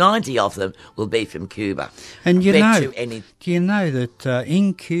workers, 90 of them will be from Cuba. And do you know that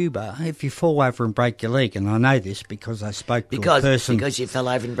in Cuba, if you fall over and break your leg, and I know this because I spoke to a person... Because you fell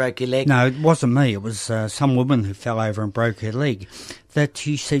over and broke your leg? No, it wasn't me. It was some woman who fell over and broke her leg, that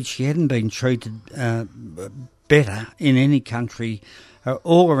she said she hadn't been treated better in any country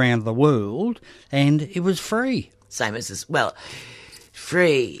all around the world, and it was free. Same as this. Well,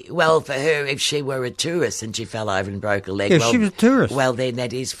 free. Well, for her, if she were a tourist and she fell over and broke her leg... Yeah, well, she was a tourist. Well, then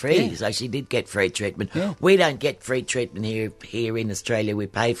that is free. Yeah. So she did get free treatment. Yeah. We don't get free treatment here in Australia. We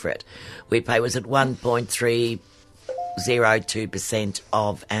pay for it. We pay, was it 1.302%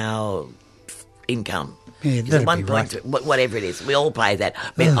 of our income? Yeah, Is it that'd be 1.3 right. whatever it is. We all pay that.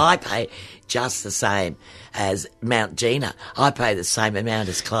 I mean, I pay just the same as Mount Gina. I pay the same amount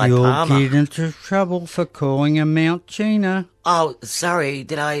as Clyde You'll Palmer. get into trouble for calling her Mount Gina. Oh, sorry,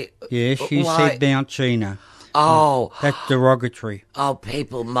 did I... Yes, you why- said Mount Gina. Oh, That's derogatory.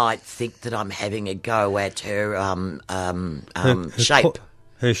 people might think that I'm having a go at her Her shape.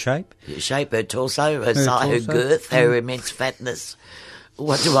 Her shape? Shape, her torso, her size, her torso. girth, her immense fatness.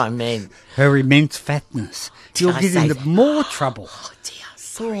 What do I mean? Her immense fatness. You'll I get say into that? more trouble. Oh dear,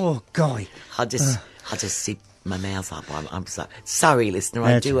 sorry. Oh, golly. I'll just zip my mouth up. I'm sorry, listener.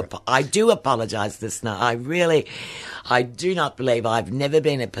 That's right. I do apologise, listener. I do not believe I've never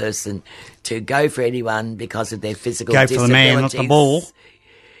been a person to go for anyone because of their physical Go for the disabilities. man, not the ball.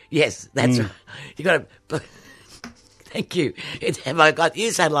 Yes, that's right. You got to. Thank you.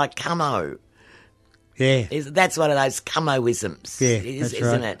 You sound like camo. Yeah. That's one of those camo-isms. Yeah, isn't that's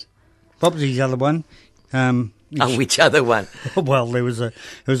right. it? What was his other one? Oh, which other one? Well, there was a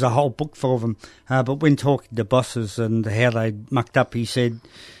whole book full of them. But when talking to bosses and how they mucked up, he said,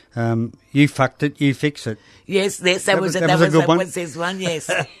 "You fucked it, you fix it." Yes, that was a good one. was his one.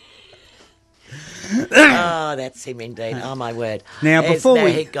 Yes. Oh, that's him indeed. Oh my word. Now, Yes, before no,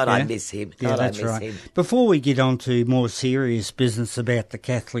 we, God, I miss him. Yeah, God, that's I miss right. him. Before we get on to more serious business about the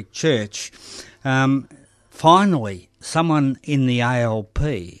Catholic Church, finally, someone in the ALP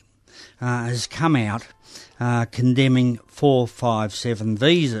has come out condemning 457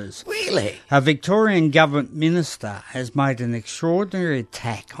 visas. Really? A Victorian government minister has made an extraordinary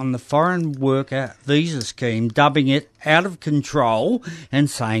attack on the foreign worker visa scheme, dubbing it out of control and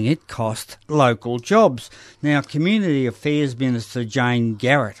saying it cost local jobs. Now, Community Affairs Minister Jane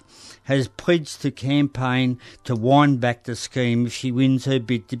Garrett has pledged to campaign to wind back the scheme if she wins her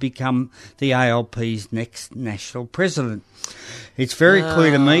bid to become the ALP's next national president. It's very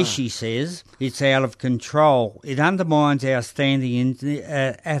clear to me, she says, it's out of control. It undermines our standing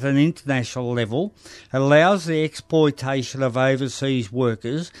at an international level, allows the exploitation of overseas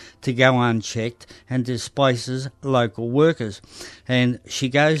workers to go unchecked and displaces local workers. And she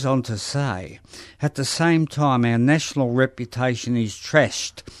goes on to say, at the same time, our national reputation is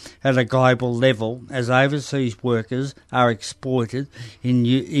trashed at a global level as overseas workers are exploited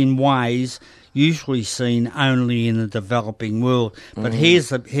in ways usually seen only in the developing world. But here's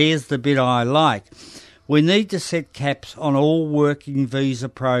the bit I like. We need to set caps on all working visa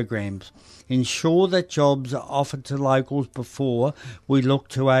programs. Ensure that jobs are offered to locals before we look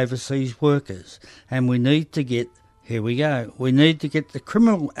to overseas workers. And we need to get the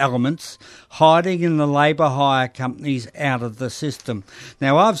criminal elements hiding in the labour hire companies out of the system.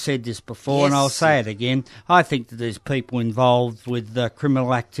 Now, I've said this before, and I'll say it again. I think that there's people involved with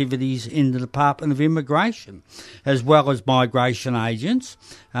criminal activities in the Department of Immigration, as well as migration agents,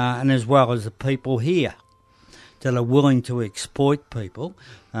 and as well as the people here that are willing to exploit people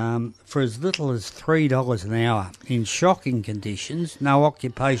for as little as $3 an hour in shocking conditions, no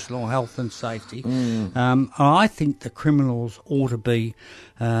occupational health and safety. I think the criminals ought to be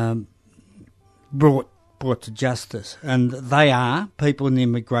brought to justice, and they are people in the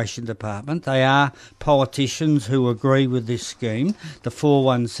Immigration Department. They are politicians who agree with this scheme, the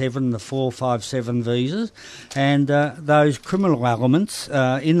 417, the 457 visas, and those criminal elements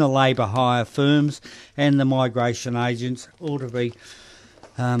in the labour hire firms and the migration agents ought to be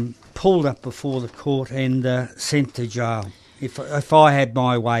pulled up before the court and sent to jail. If I had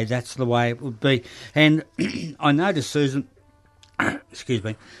my way, that's the way it would be. And I noticed, Susan, excuse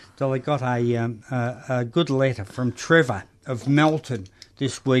me, so I got a good letter from Trevor of Melton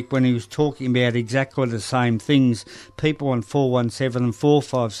this week when he was talking about exactly the same things. People on 417 and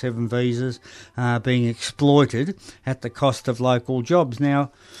 457 visas being exploited at the cost of local jobs.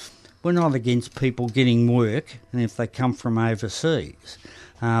 Now, we're not against people getting work, and if they come from overseas,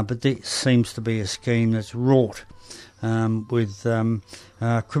 but this seems to be a scheme that's wrought with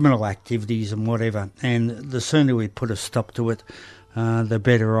criminal activities and whatever, and the sooner we put a stop to it, the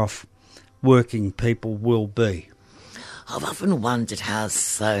better off working people will be. I've often wondered how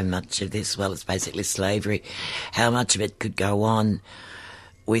so much of this, well, it's basically slavery, how much of it could go on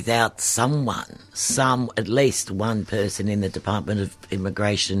without at least one person in the Department of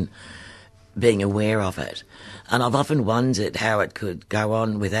Immigration being aware of it. And I've often wondered how it could go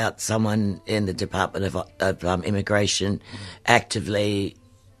on without someone in the Department of Immigration actively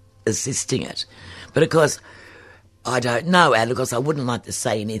assisting it. But of course, I don't know, and of course I wouldn't like to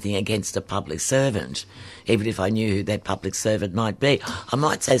say anything against a public servant, even if I knew who that public servant might be. I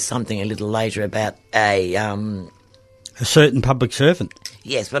might say something a little later about a certain public servant.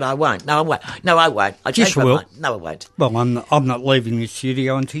 Yes, but I won't. No, I won't. No, I won't. Yes, you will. No, I won't. Well, I'm not leaving the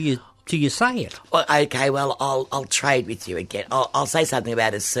studio until you say it. Well, okay. Well, I'll trade with you again. I'll say something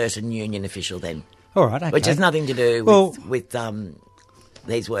about a certain union official then. All right. Okay. Which has nothing to do with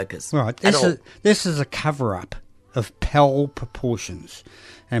these workers. Right. This is a cover-up of Pell proportions,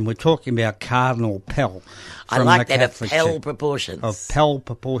 and we're talking about Cardinal Pell. I like that, of Pell proportions. Of Pell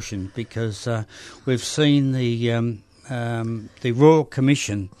proportion, because we've seen the Royal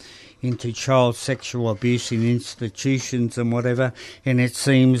Commission into child sexual abuse in institutions and whatever, and it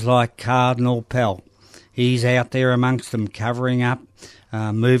seems like Cardinal Pell, he's out there amongst them covering up,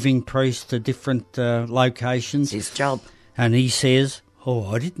 moving priests to different locations. It's his job. And he says,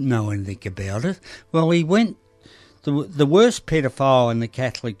 I didn't know anything about it. Well, he went. The worst pedophile in the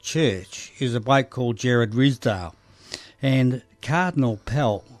Catholic Church is a bloke called Gerard Ridsdale, and Cardinal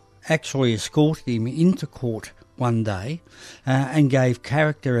Pell actually escorted him into court one day and gave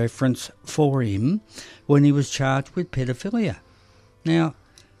character reference for him when he was charged with pedophilia. Now,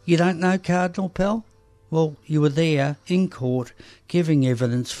 you don't know Cardinal Pell? Well, you were there in court giving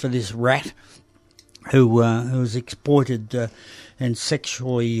evidence for this rat who was exploited and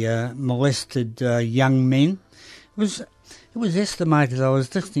sexually molested young men. It was estimated, I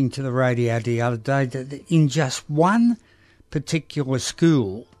was listening to the radio the other day, that in just one particular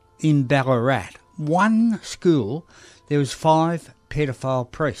school in Ballarat, one school, there was 5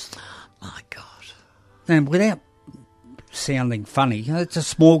 paedophile priests. My God. And without sounding funny, it's a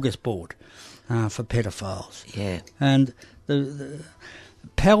smorgasbord. for pedophiles. Yeah. And the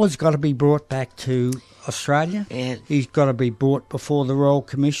Pell has got to be brought back to Australia. Yeah. He's got to be brought before the Royal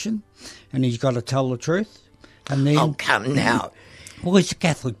Commission, and he's got to tell the truth. And then, Oh, come now. well, he's a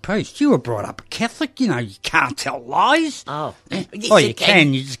Catholic priest. You were brought up a Catholic. You know, you can't tell lies. Oh, yes, Oh, you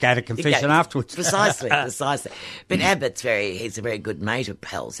can. You just go to confession Yeah, afterwards. Precisely. But Abbott's he's a very good mate of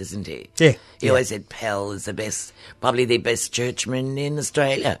Pell's, isn't he? Yeah, He always said Pell is the best, probably the best churchman in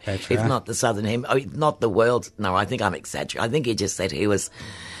Australia. That's if right. not the Southern not the world. No, I think I'm exaggerating. I think he just said he was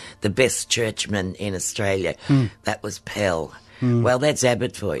the best churchman in Australia. That was Pell. Well, that's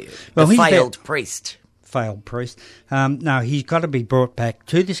Abbott for you. Well, the he's failed priest. Failed priest. No, he's got to be brought back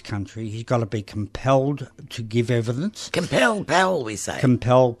to this country. He's got to be compelled to give evidence. Compel Pell, we say.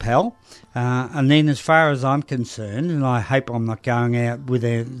 Compel Pell. And then as far as I'm concerned, and I hope I'm not going out with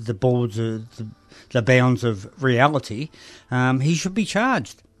the boards of the bounds of reality, he should be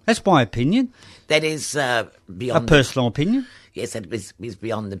charged. That's my opinion. That is A beyond... personal opinion. Yes, that is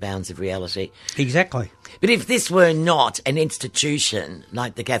beyond the bounds of reality. Exactly. But if this were not an institution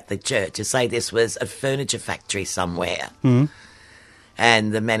like the Catholic Church, to say this was a furniture factory somewhere,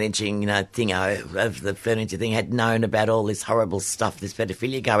 and the managing, thingo of the furniture thing had known about all this horrible stuff, this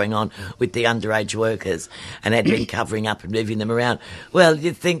pedophilia going on with the underage workers, and had been covering up and moving them around, well,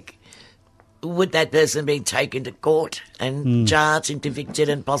 you'd think, would that person be taken to court and charged and convicted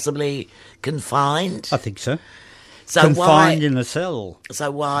and possibly confined? I think so. So Confined why? in a cell. So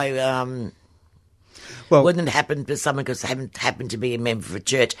why? Well, Wouldn't it happen to someone because they haven't happened to be a member of a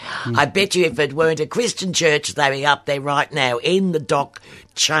church? I bet you if it weren't a Christian church, they'd be up there right now in the dock,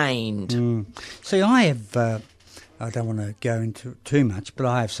 chained. see, I have, I don't want to go into it too much, but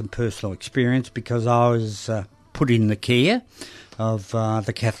I have some personal experience because I was put in the care of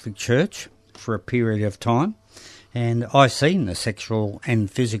the Catholic Church for a period of time, and I seen the sexual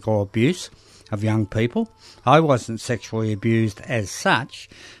and physical abuse of young people. I wasn't sexually abused as such,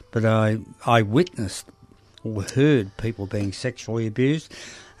 but I witnessed or heard people being sexually abused,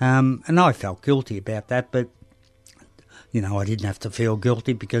 and I felt guilty about that, but I didn't have to feel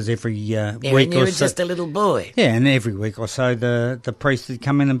guilty because every Yeah, week and you or were so... just a little boy. Yeah, and every week or so the priest would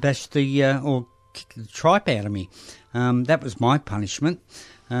come in and bash or kick the tripe out of me. That was my punishment.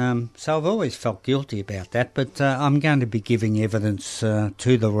 So I've always felt guilty about that, but I'm going to be giving evidence to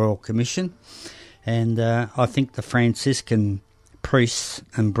the Royal Commission, and I think the Franciscan priests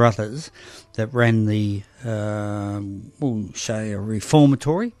and brothers that ran the, we'll say, a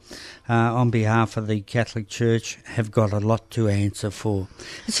reformatory on behalf of the Catholic Church have got a lot to answer for.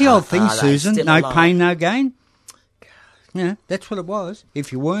 It's the old thing, they're Susan, still no alive. pain, no gain. Yeah, that's what it was.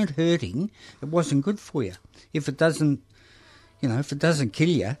 If you weren't hurting, it wasn't good for you. If it doesn't kill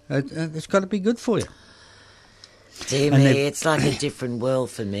you, it's got to be good for you. Dear And me, they've- it's like a different world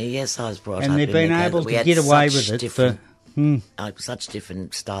for me. Yes, I was brought And up they've in been the able Catholic. We to had get away such with it different, for... such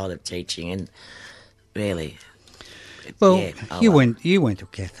different style of teaching, and really, Well, yeah, you well. went to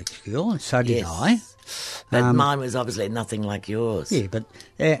Catholic school, and so did Yes. I. But mine was obviously nothing like yours. Yeah, but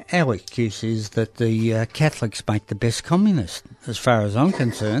our excuse is that the Catholics make the best communists, as far as I'm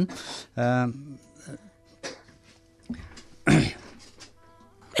concerned.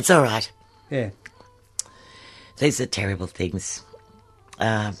 It's all right. Yeah. These are terrible things.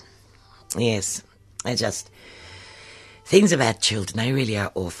 Yes, they're just things about children. They really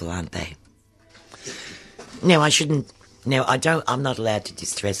are awful, aren't they? No, I shouldn't. No, I don't. I'm not allowed to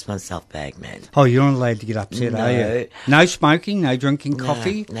distress myself, Bagman. Oh, you're not allowed to get upset, are No. you? No smoking, no drinking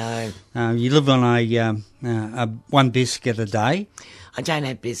coffee. No, You live on a one biscuit a day, I don't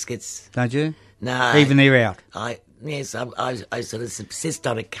have biscuits. don't you? No, Even they're out. I sort of subsist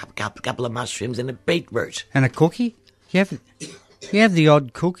on a couple of mushrooms and a beetroot. And a cookie? You have the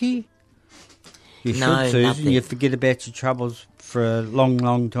odd cookie? You should, No, Susan. nothing. You forget about your troubles for a long,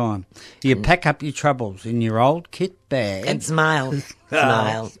 long time. You pack up your troubles in your old kit bag. And smile,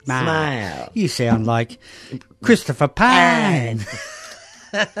 smile, smile. You sound like Christopher Payne.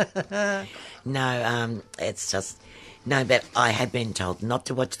 No, it's just... No, but I have been told not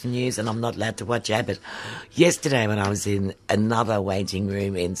to watch the news, and I'm not allowed to watch Abbott. Yesterday when I was in another waiting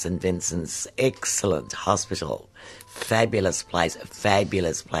room in St Vincent's, excellent hospital, fabulous place.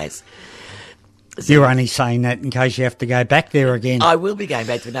 You're only saying that in case you have to go back there again. I will be going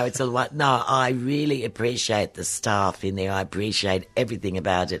back to no, it's all right. No, I really appreciate the staff in there. I appreciate everything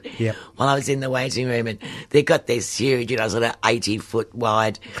about it. Yep. While I was in the waiting room, and they got this huge, sort of 80-foot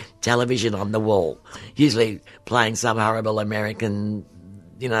wide television on the wall, usually playing some horrible American,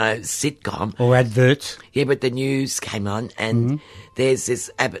 sitcom. Or adverts. Yeah, but the news came on, and there's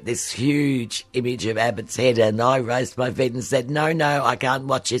this huge image of Abbott's head, and I raised my feet and said, no, I can't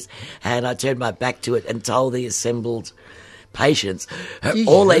watch this. And I turned my back to it and told the assembled patients,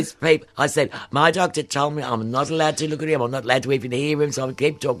 all these people, I said, my doctor told me I'm not allowed to look at him, I'm not allowed to even hear him, so I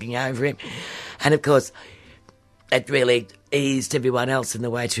keep talking over him. And of course, it really eased everyone else in the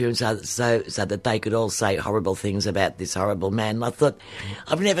way to him so that they could all say horrible things about this horrible man. And I thought,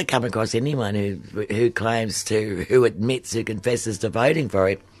 I've never come across anyone who admits, who confesses to voting for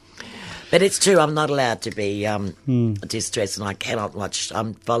him. But it's true, I'm not allowed to be distressed, and I cannot watch.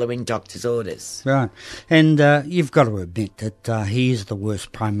 I'm following doctor's orders. Right. And you've got to admit that he is the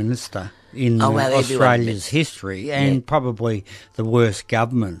worst Prime Minister in Australia's history, and probably the worst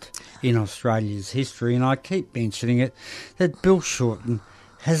government in Australia's history. And I keep mentioning it, that Bill Shorten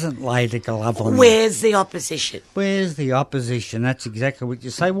hasn't laid a glove on Where's the opposition? Where's the opposition? That's exactly what you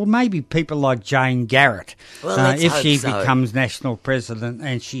say. Well, maybe people like Jane Garrett, if she becomes national president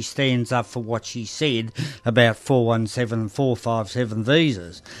and she stands up for what she said about 417 and 457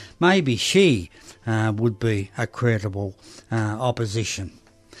 visas, maybe she would be a credible opposition.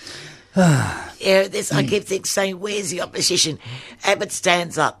 I keep saying, where's the opposition? Abbott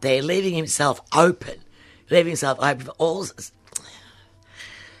stands up there, leaving himself open for all...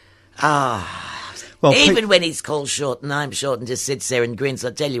 Even when he's called Shorten, I'm Shorten, just sits there and grins.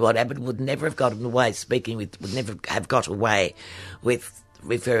 I tell you what, Abbott would never have gotten away would never have got away with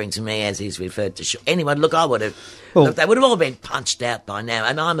referring to me as he's referred to Shorten. Anyone, look, I would have... they would have all been punched out by now,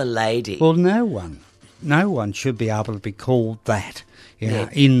 and I'm a lady. Well, no one should be able to be called that.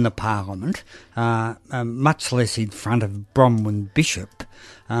 In the Parliament, much less in front of Bronwyn Bishop,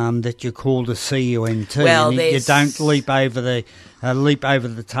 that you're called a CUNT. Well, you don't leap over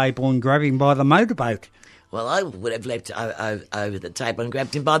the table and grab him by the motorboat. Well, I would have leapt over the table and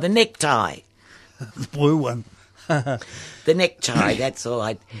grabbed him by the necktie. The blue one. The necktie, that's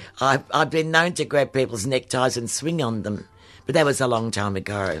all. I've been known to grab people's neckties and swing on them, but that was a long time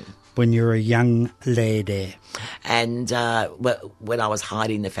ago. When you're a young lady. And when I was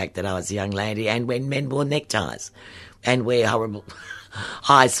hiding the fact that I was a young lady, and when men wore neckties and wear horrible...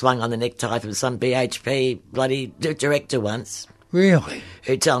 I swung on the necktie from some BHP bloody director once. Really?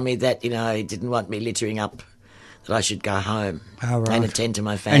 Who told me that, he didn't want me littering up, that I should go home and attend to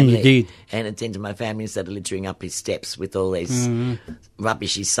my family. And you did. And attend to my family instead of littering up his steps with all these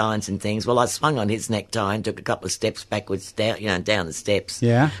rubbishy signs and things. Well, I swung on his necktie and took a couple of steps backwards down the steps.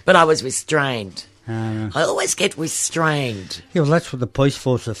 Yeah. But I was restrained. I always get restrained. Yeah, well, that's what the police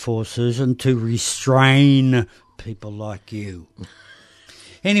force are for, Susan, to restrain people like you.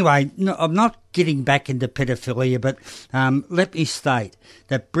 Anyway, no, I'm not getting back into pedophilia, but let me state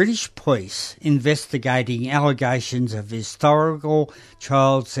that British police investigating allegations of historical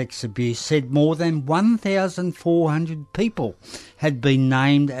child sex abuse said more than 1,400 people had been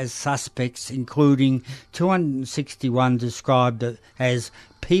named as suspects, including 261 described as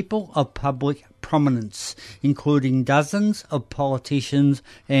people of public prominence, including dozens of politicians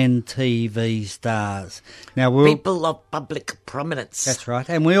and TV stars. Now, people of public prominence. That's right,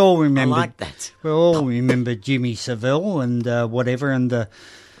 and we all remember. I like that. We all remember Jimmy Savile and whatever, and the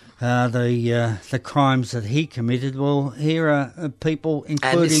crimes that he committed. Well, here are people,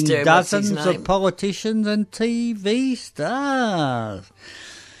 including dozens of politicians and TV stars.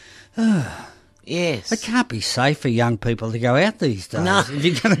 Yes. It can't be safe for young people to go out these days. No.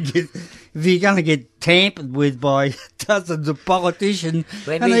 If you're going to get tampered with by dozens of politicians,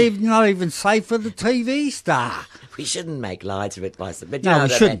 not even safe for the TV star. We shouldn't make light of it, but no,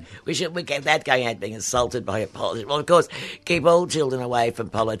 we shouldn't. We get that going out being assaulted by a politician. Well, of course, keep all children away from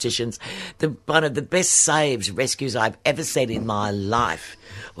politicians. One of the best saves, rescues I've ever seen in my life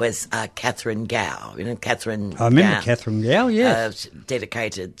was Catherine Gow. Catherine Gow. I remember Catherine Gow, yes.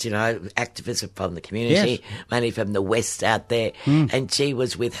 Dedicated, activist from the community, yes. Mainly from the West out there. And she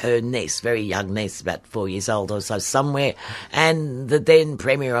was with her niece, very young niece, about 4 years old or so, somewhere. And the then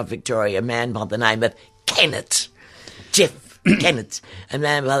Premier of Victoria, a man by the name of Jeff Kennett, a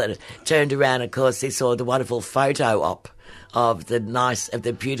man by the turned around, of course, he saw the wonderful photo op of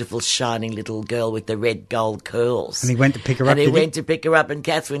the beautiful, shining little girl with the red gold curls. And he went to pick her up, and he went to pick her up, and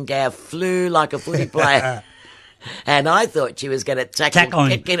Catherine Gow flew like a footy player. And I thought she was going to tackle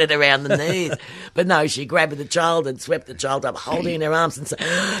it around the knees. But no, she grabbed the child and swept the child up, holding in her arms and said,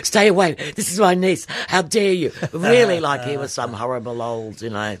 "Stay away, this is my niece, how dare you." Really like he was some horrible old,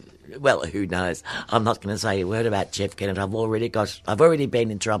 well, who knows? I'm not going to say a word about Jeff Kennett. I've already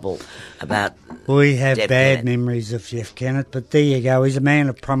been in trouble about. We have Jeff bad Kennett. memories of Jeff Kennett, but there you go. He's a man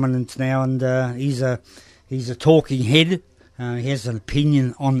of prominence now, and he's a talking head He has an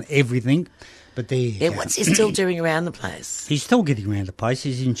opinion on everything. But there you go. What's he still doing around the place? He's still getting around the place.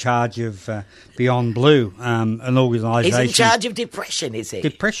 He's in charge of Beyond Blue, an organisation. He's in charge of depression, is he?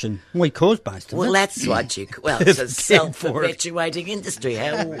 Depression. Well, he caused most of Well, it. that's what you... Well, it's a self-perpetuating industry.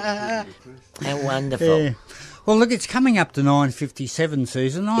 How wonderful. Yeah. Well, look, it's coming up to 9:57,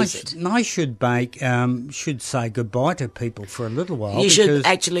 Susan. I should say goodbye to people for a little while. You should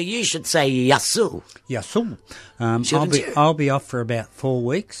say yasu. Yasul. Shouldn't you? I'll be off for about 4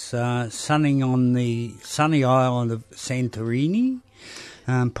 weeks, sunning on the sunny island of Santorini.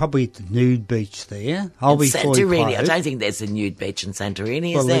 Probably at the nude beach there. I'll be fully Santorini. I clothed. don't think there's a nude beach in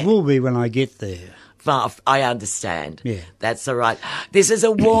Santorini, Well, is there? there will be when I get there. Well, I understand. Yeah. That's all right. This is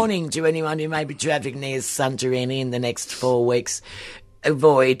a warning to anyone who may be travelling near Santorini in the next 4 weeks.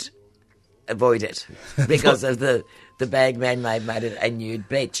 Avoid it because of the bagman made it a nude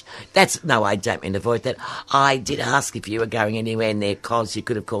beach. No, I don't mean avoid that. I did ask if you were going anywhere near Cos. You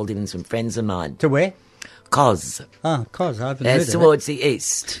could have called in some friends of mine. To where? Cos. Oh, Cos. I haven't heard of it. Towards the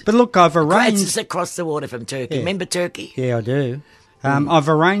east. But look, I've It's arranged... just across the water from Turkey. Yeah. Remember Turkey? Yeah, I do. I've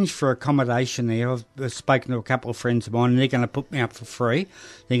arranged for accommodation there. I've spoken to a couple of friends of mine, and they're going to put me up for free.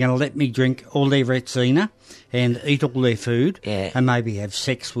 They're going to let me drink all their Retsina and eat all their food, and maybe have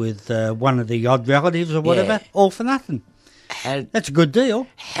sex with one of the odd relatives or whatever, all for nothing. That's a good deal.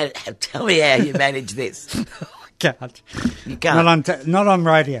 Tell me how you manage this. Can't. You can't. Not on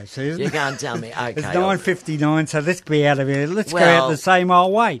radio, Susan. You can't tell me. Okay. It's 9:59, so let's be out of here. Let's go out the same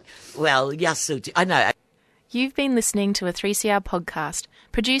old way. Well, yasu. I know. You've been listening to a 3CR podcast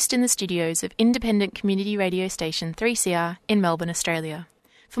produced in the studios of independent community radio station 3CR in Melbourne, Australia.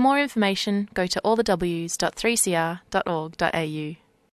 For more information, go to allthews.3cr.org.au.